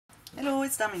Hello,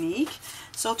 it's Dominique.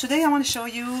 So today I want to show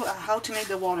you how to make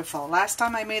the waterfall. Last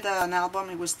time I made an album,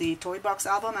 it was the toy box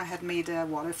album. I had made a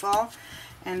waterfall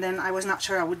and then I was not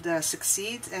sure I would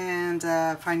succeed, and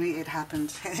finally it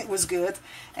happened. It was good,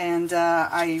 and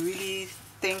I really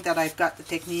think that I've got the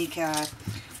technique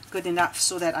good enough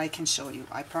so that I can show you.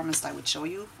 I promised I would show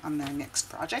you on the next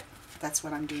project. That's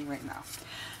what I'm doing right now.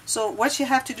 So what you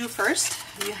have to do first,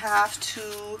 you have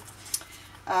to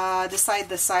decide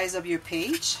the size of your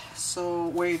page, so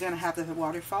where you're going to have the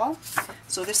waterfall.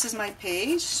 So this is my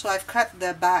page, so I've cut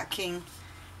the backing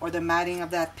or the matting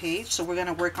of that page, so we're going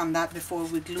to work on that before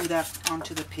we glue that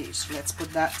onto the page. So let's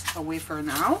put that away for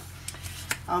now.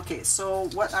 Okay, so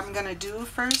what I'm going to do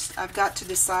first, I've got to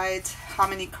decide how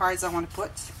many cards I want to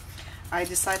put. I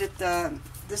decided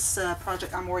this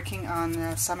project I'm working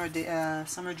on Summer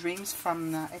Dreams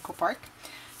from Echo Park.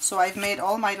 So I've made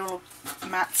all my little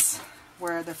mats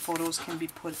where the photos can be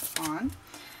put on.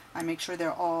 I make sure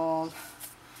they're all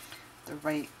the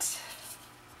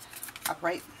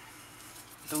upright,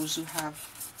 those who have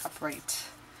upright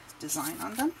design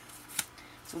on them.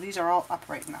 So these are all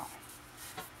upright now.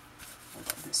 What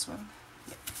about this one?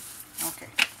 Yeah. Okay.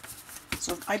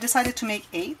 So I decided to make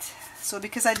 8. So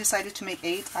because I decided to make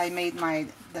 8, I made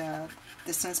the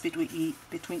distance between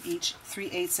each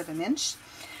 3/8 of an inch.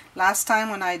 Last time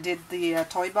when I did the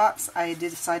toy box, I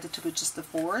decided to put just the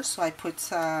 4, so I put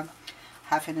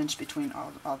half an inch between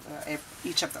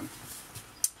each of them.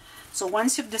 So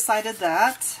once you've decided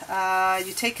that,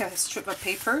 you take a strip of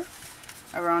paper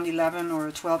around 11 or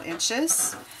 12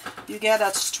 inches. You get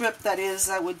a strip that is,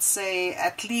 I would say,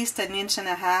 at least 1.5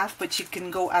 inches, but you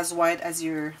can go as wide as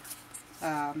your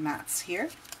mats here.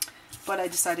 But I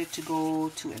decided to go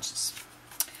 2 inches.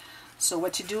 So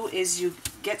what you do is you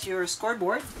get your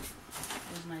scoreboard.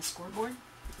 There's my scoreboard.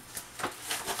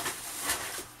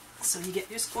 So you get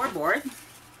your scoreboard,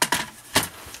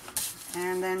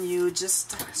 and then you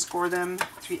just score them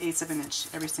 3/8 of an inch,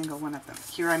 every single one of them.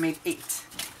 Here I made 8,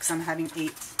 because I'm having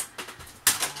 8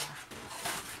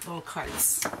 little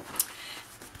cards.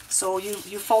 So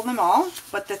you fold them all,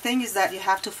 but the thing is that you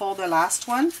have to fold the last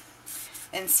one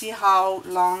and see how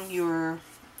long your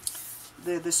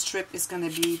the strip is going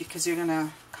to be, because you're going to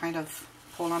kind of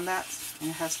pull on that, and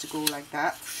it has to go like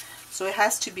that. So it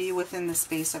has to be within the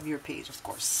space of your page, of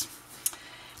course.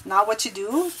 Now what you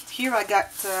do, here I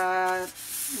got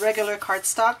regular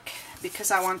cardstock because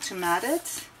I want to mat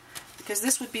it, because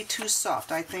this would be too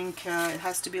soft. I think it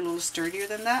has to be a little sturdier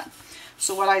than that.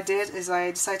 So what I did is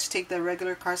I decided to take the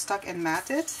regular cardstock and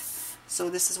mat it. So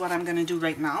this is what I'm going to do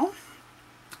right now.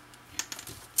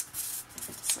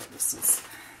 So this is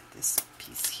this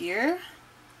piece here.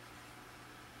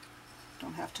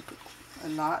 Don't have to put a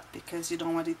lot because you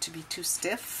don't want it to be too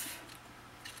stiff,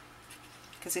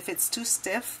 because if it's too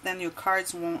stiff then your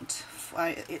cards won't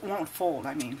fold.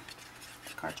 I mean,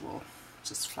 the cards will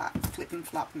just flip and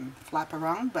flap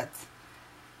around, but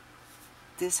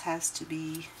this has to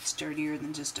be sturdier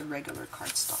than just a regular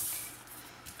cardstock.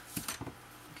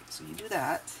 Okay, so you do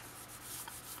that.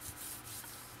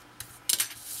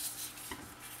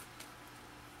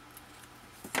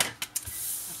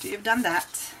 After you've done that,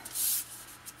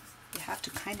 you have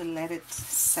to kind of let it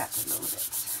set a little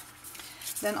bit.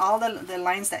 Then all the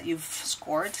lines that you've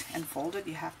scored and folded,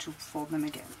 you have to fold them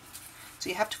again. So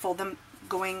you have to fold them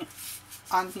going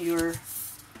on your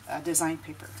design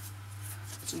paper.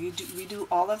 So we do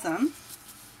all of them.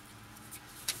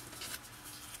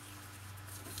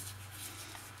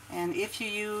 And if you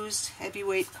use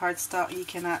heavyweight cardstock, you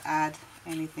cannot add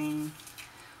anything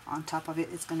on top of it.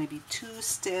 It's going to be too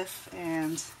stiff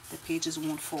and the pages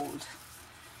won't fold.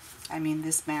 I mean,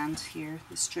 this band here,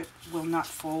 this strip will not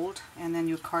fold, and then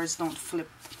your cards don't flip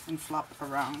and flop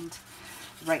around.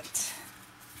 Right.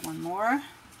 One more.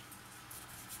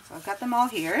 So I've got them all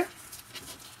here.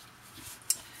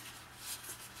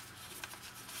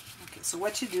 Okay, so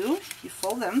what you do, you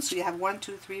fold them. So you have 1,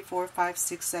 2, 3, 4, 5,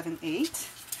 6, 7, 8.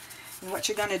 And what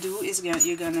you're going to do is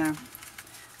you're going to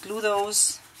glue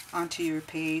those onto your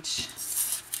page,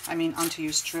 onto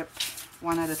your strip,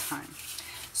 one at a time.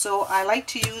 So I like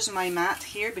to use my mat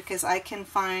here because I can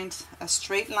find a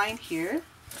straight line here,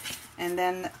 and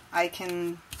then I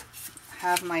can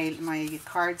have my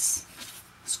cards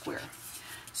square.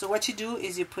 So what you do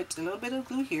is you put a little bit of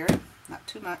glue here, not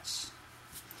too much,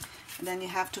 and then you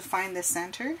have to find the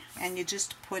center, and you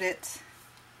just put it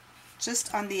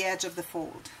just on the edge of the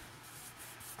fold.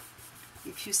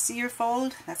 If you see your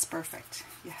fold, that's perfect.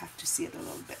 You have to see it a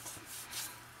little bit,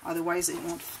 otherwise it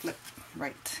won't flip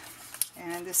right.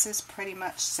 And this is pretty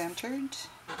much centered,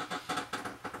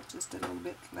 just a little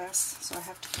bit less, so I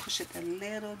have to push it a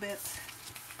little bit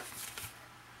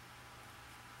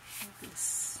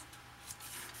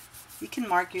You can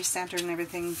mark your center and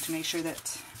everything to make sure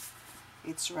that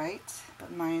it's right,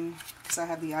 but mine, because I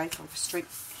have the eye for straight,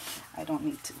 I don't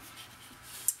need to.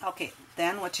 Okay,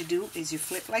 then what you do is you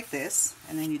flip like this,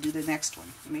 and then you do the next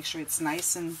one. You make sure it's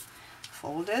nice and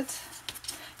folded.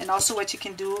 And also what you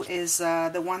can do is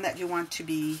the one that you want to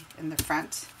be in the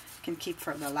front, you can keep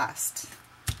for the last.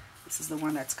 This is the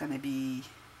one that's going to be,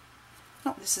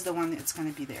 no, this is the one that's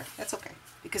going to be there. That's okay,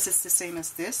 because it's the same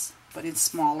as this, but it's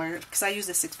smaller, because I use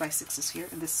the 6x6s here,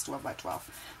 and this is 12x12.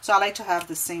 So I like to have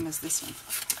the same as this one.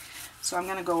 So I'm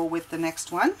going to go with the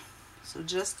next one. So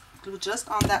just glue just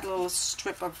on that little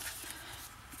strip of,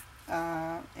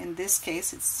 in this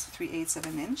case, it's 3/8 of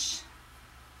an inch.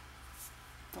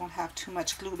 Don't have too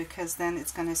much glue because then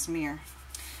it's going to smear.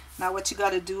 Now what you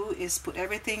got to do is put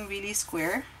everything really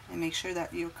square and make sure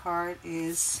that your card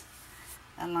is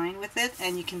aligned with it,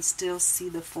 and you can still see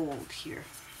the fold here.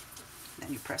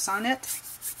 Then you press on it,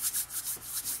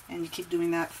 and you keep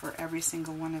doing that for every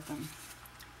single one of them.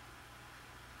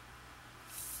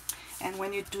 And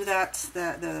when you do that,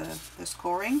 the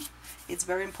scoring, it's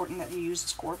very important that you use a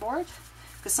scoreboard,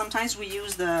 because sometimes we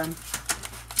use the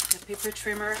paper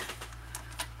trimmer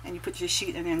and you put your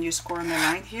sheet and then you score on the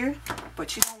line here,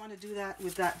 but you don't want to do that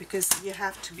with that, because you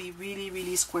have to be really,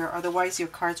 really square, otherwise your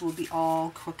cards will be all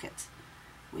crooked,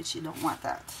 which you don't want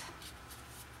that.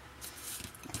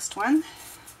 Next one,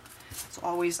 it's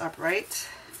always upright.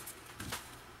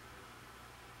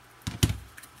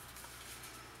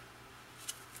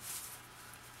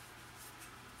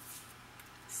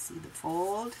 See the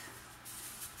fold,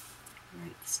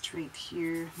 right straight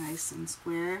here, nice and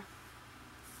square.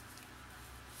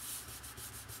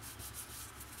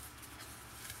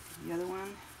 The other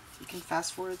one, you can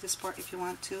fast forward this part if you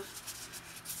want to.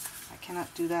 I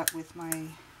cannot do that with my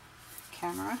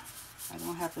camera. I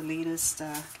don't have the latest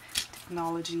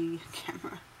technology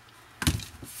camera.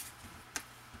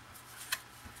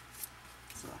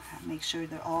 So make sure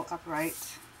they're all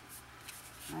upright,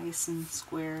 nice and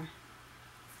square.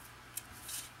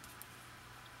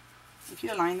 If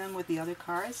you align them with the other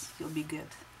cards, you'll be good.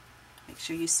 Make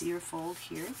sure you see your fold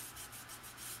here.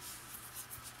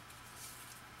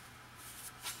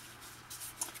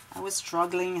 I was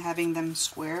struggling having them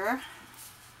square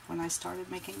when I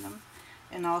started making them,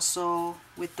 and also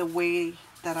with the way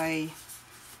that I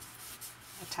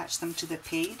attached them to the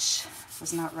page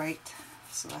was not right,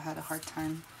 so I had a hard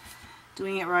time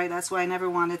doing it right. That's why I never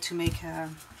wanted to make a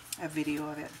video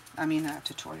of it, I mean a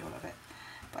tutorial of it.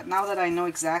 But now that I know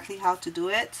exactly how to do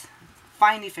it,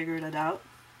 finally figured it out,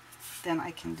 then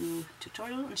I can do a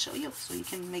tutorial and show you, so you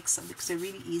can make some, because they're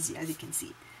really easy, as you can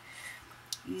see.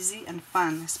 Easy and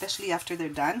fun, especially after they're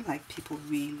done. Like, people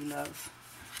really love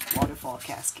waterfall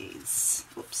cascades.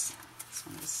 Oops, this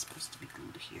one is supposed to be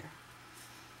glued here.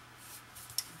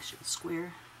 Make sure it's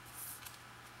square.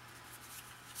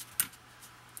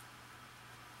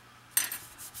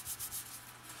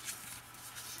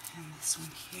 And this one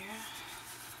here.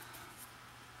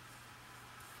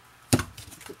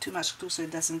 Put too much glue so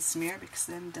it doesn't smear, because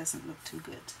then it doesn't look too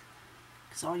good.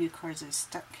 Because all your cards are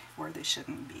stuck where they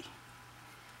shouldn't be.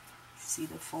 See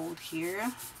the fold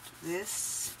here,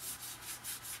 this.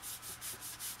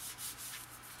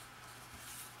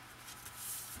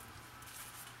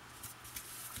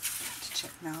 To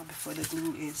check now before the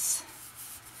glue is,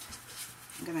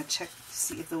 I'm going to check to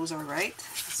see if those are right.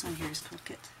 This one here is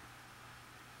crooked.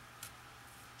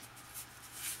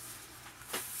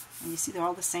 And you see they're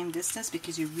all the same distance,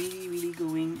 because you're really, really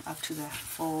going up to the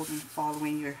fold and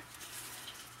following your,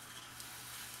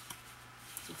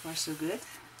 so far so good.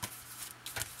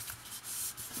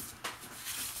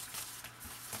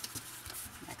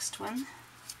 One.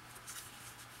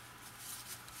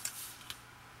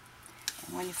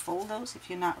 And when you fold those, if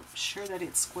you're not sure that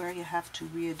it's square, you have to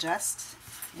readjust.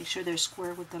 Make sure they're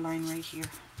square with the line right here.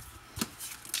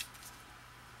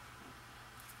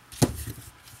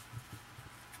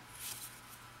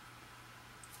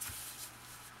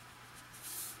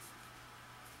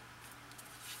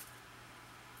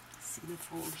 See the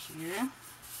fold here.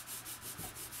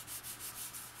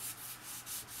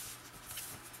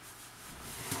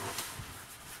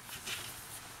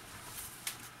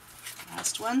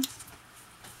 Last one.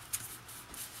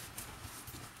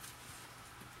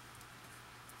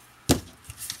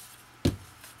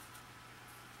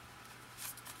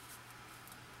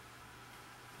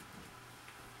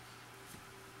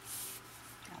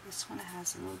 Now this one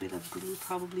has a little bit of glue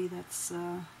probably that's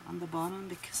on the bottom,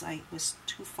 because I was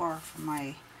too far from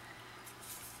my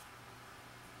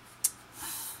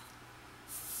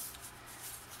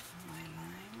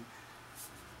line,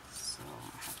 so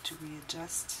I have to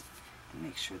readjust and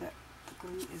make sure that the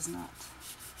glue is not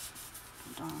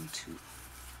put on to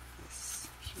this.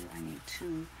 Here I need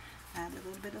to add a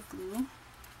little bit of glue.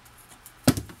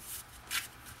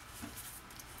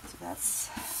 So that's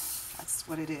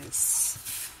what it is.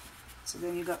 So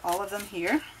then you got all of them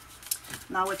here.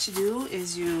 Now what you do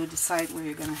is you decide where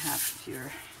you're going to have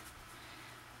your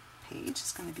page.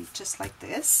 It's going to be just like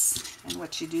this. And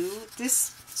what you do,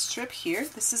 this strip here,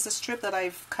 this is a strip that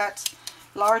I've cut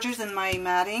larger than my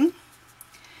matting,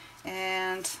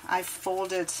 and I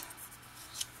folded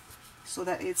so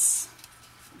that it's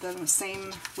the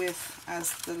same width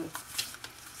as the,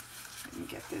 let me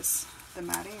get this, the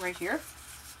matting right here.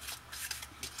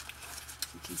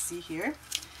 You can see here,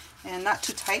 and not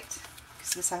too tight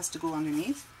because this has to go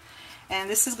underneath. And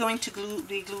this is going to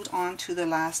be glued onto the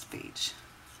last page.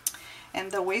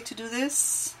 And the way to do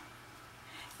this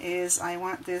is I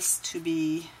want this to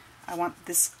be, I want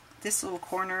this little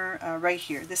corner right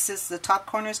here. This is the top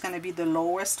corner is going to be the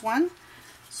lowest one.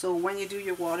 So when you do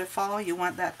your waterfall, you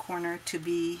want that corner to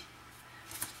be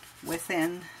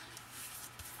within.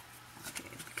 Okay,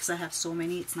 because I have so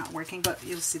many, it's not working, but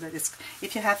you'll see that it's,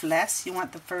 if you have less, you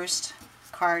want the first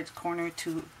card corner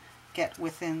to get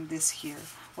within this here.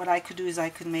 What I could do is I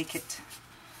could make it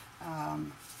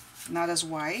not as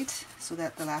wide, so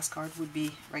that the last card would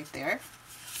be right there.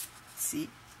 See?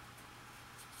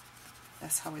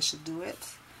 That's how I should do it.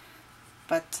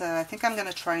 But I think I'm going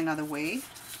to try another way.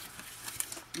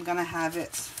 I'm going to have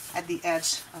it at the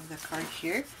edge of the card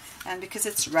here. And because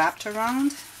it's wrapped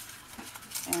around,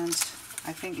 and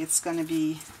I think it's going to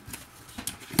be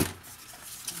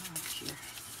here.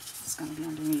 It's going to be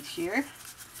underneath here.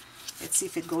 Let's see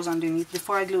if it goes underneath.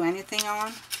 Before I glue anything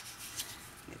on,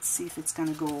 let's see if it's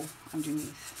going to go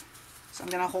underneath. So I'm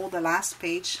going to hold the last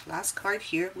page, last card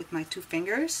here with my 2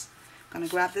 fingers. I'm going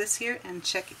to grab this here and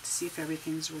check it to see if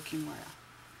everything's working well.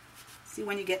 See,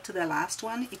 when you get to the last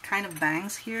one, it kind of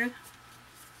bangs here.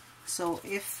 So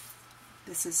if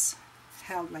this is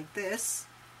held like this,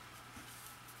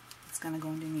 it's going to go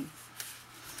underneath.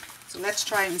 So let's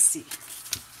try and see.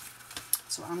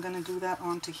 So I'm going to glue that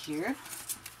onto here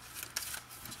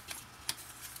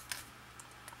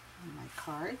on my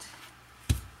card.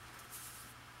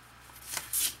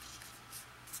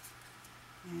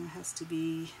 And it has to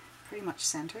be pretty much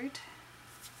centered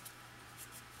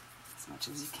as much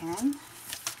as you can.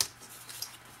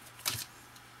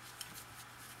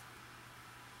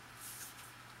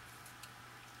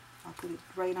 I'll put it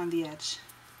right on the edge.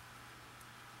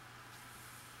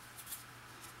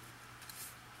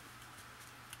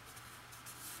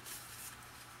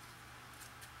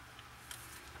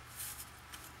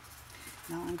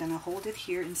 Now I'm going to hold it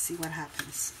here and see what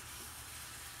happens.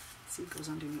 See, it goes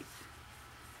underneath.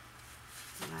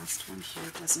 The last one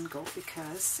here doesn't go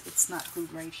because it's not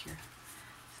glued right here.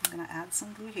 So I'm going to add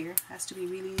some glue here. It has to be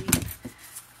really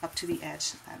up to the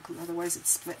edge, that glue, otherwise it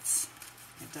splits.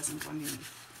 It doesn't go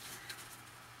underneath.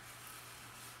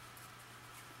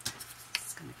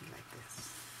 It's going to be like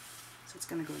this. So it's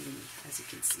going to go underneath, as you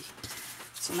can see.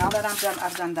 So now that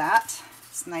I've done that,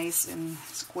 it's nice and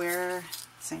square,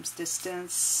 same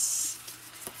distance.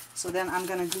 So then I'm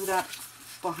going to glue that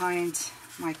behind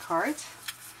my card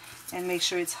and make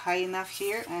sure it's high enough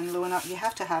here and low enough. You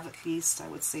have to have at least, I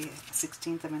would say,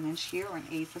 1/16 of an inch here or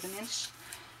 1/8 of an inch.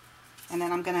 And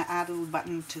then I'm going to add a little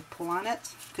button to pull on it.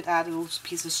 You could add a little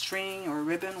piece of string or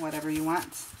ribbon, whatever you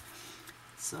want.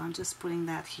 So I'm just putting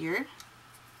that here.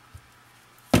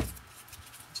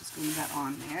 Just putting that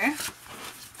on there.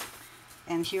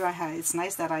 And here I have, it's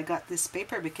nice that I got this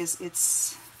paper because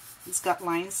it's got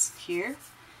lines here.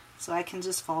 So I can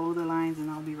just follow the lines and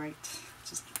I'll be right,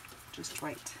 just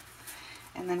right.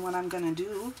 And then what I'm going to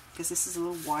do, because this is a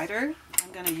little wider,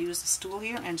 I'm going to use the stool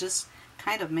here and just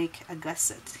kind of make a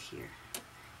gusset here.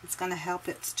 It's going to help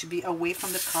it to be away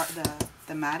from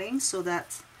the matting, so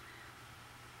that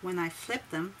when I flip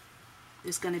them,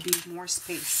 there's going to be more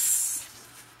space.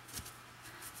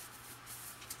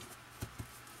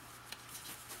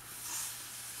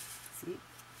 See?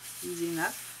 Easy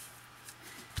enough.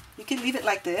 You can leave it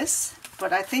like this,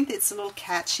 but I think it's a little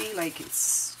catchy, like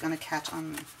it's going to catch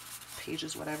on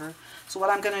pages, whatever. So what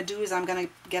I'm going to do is I'm going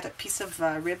to get a piece of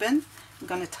ribbon. I'm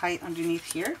going to tie it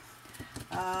underneath here.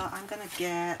 I'm going to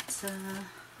get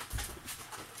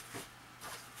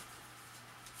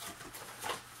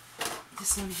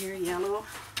this one here, yellow,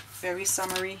 very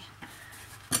summery.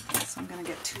 So I'm going to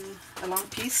get a long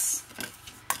piece,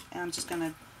 and I'm just going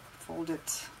to fold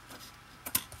it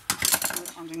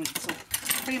underneath. So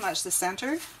pretty much the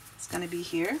center is going to be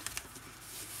here.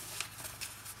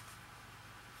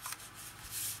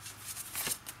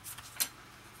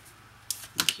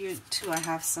 And here too I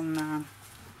have some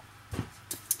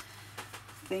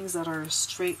things that are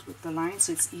straight with the line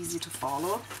so it's easy to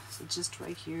follow. So just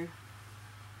right here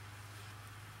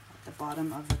at the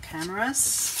bottom of the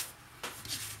cameras.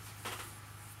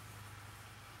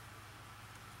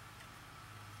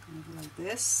 Maybe like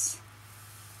this.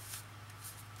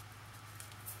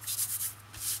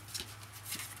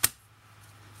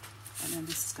 And then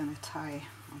this is going to tie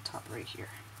on top right here.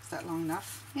 Is that long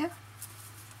enough? Yeah,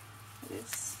 it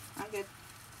is. I'm good.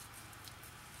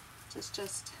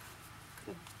 Just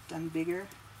could have done bigger.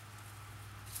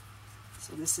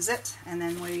 So this is it. And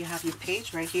then where you have your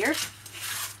page right here,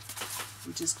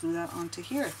 you just glue that onto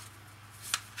here.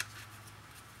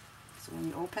 So when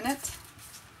you open it,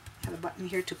 you have a button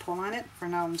here to pull on it. For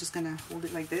now, I'm just going to hold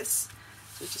it like this.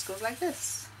 So it just goes like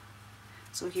this.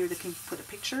 So here they can put a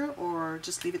picture or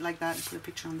just leave it like that and put a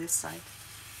picture on this side.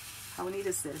 How neat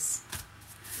is this?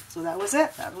 So that was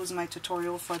it. That was my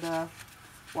tutorial for the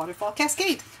Waterfall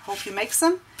Cascade. Hope you make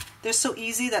some. They're so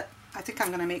easy that I think I'm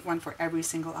going to make one for every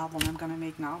single album I'm going to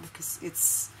make now because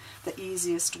it's the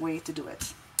easiest way to do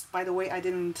it. By the way, I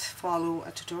didn't follow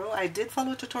a tutorial. I did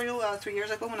follow a tutorial 3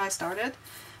 years ago when I started,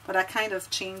 but I kind of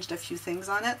changed a few things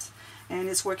on it and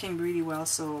it's working really well.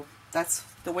 So that's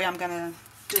the way I'm going to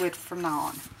do it from now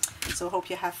on. So hope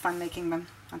you have fun making them.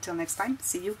 Until next time,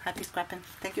 see you. Happy scrapping.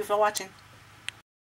 Thank you for watching.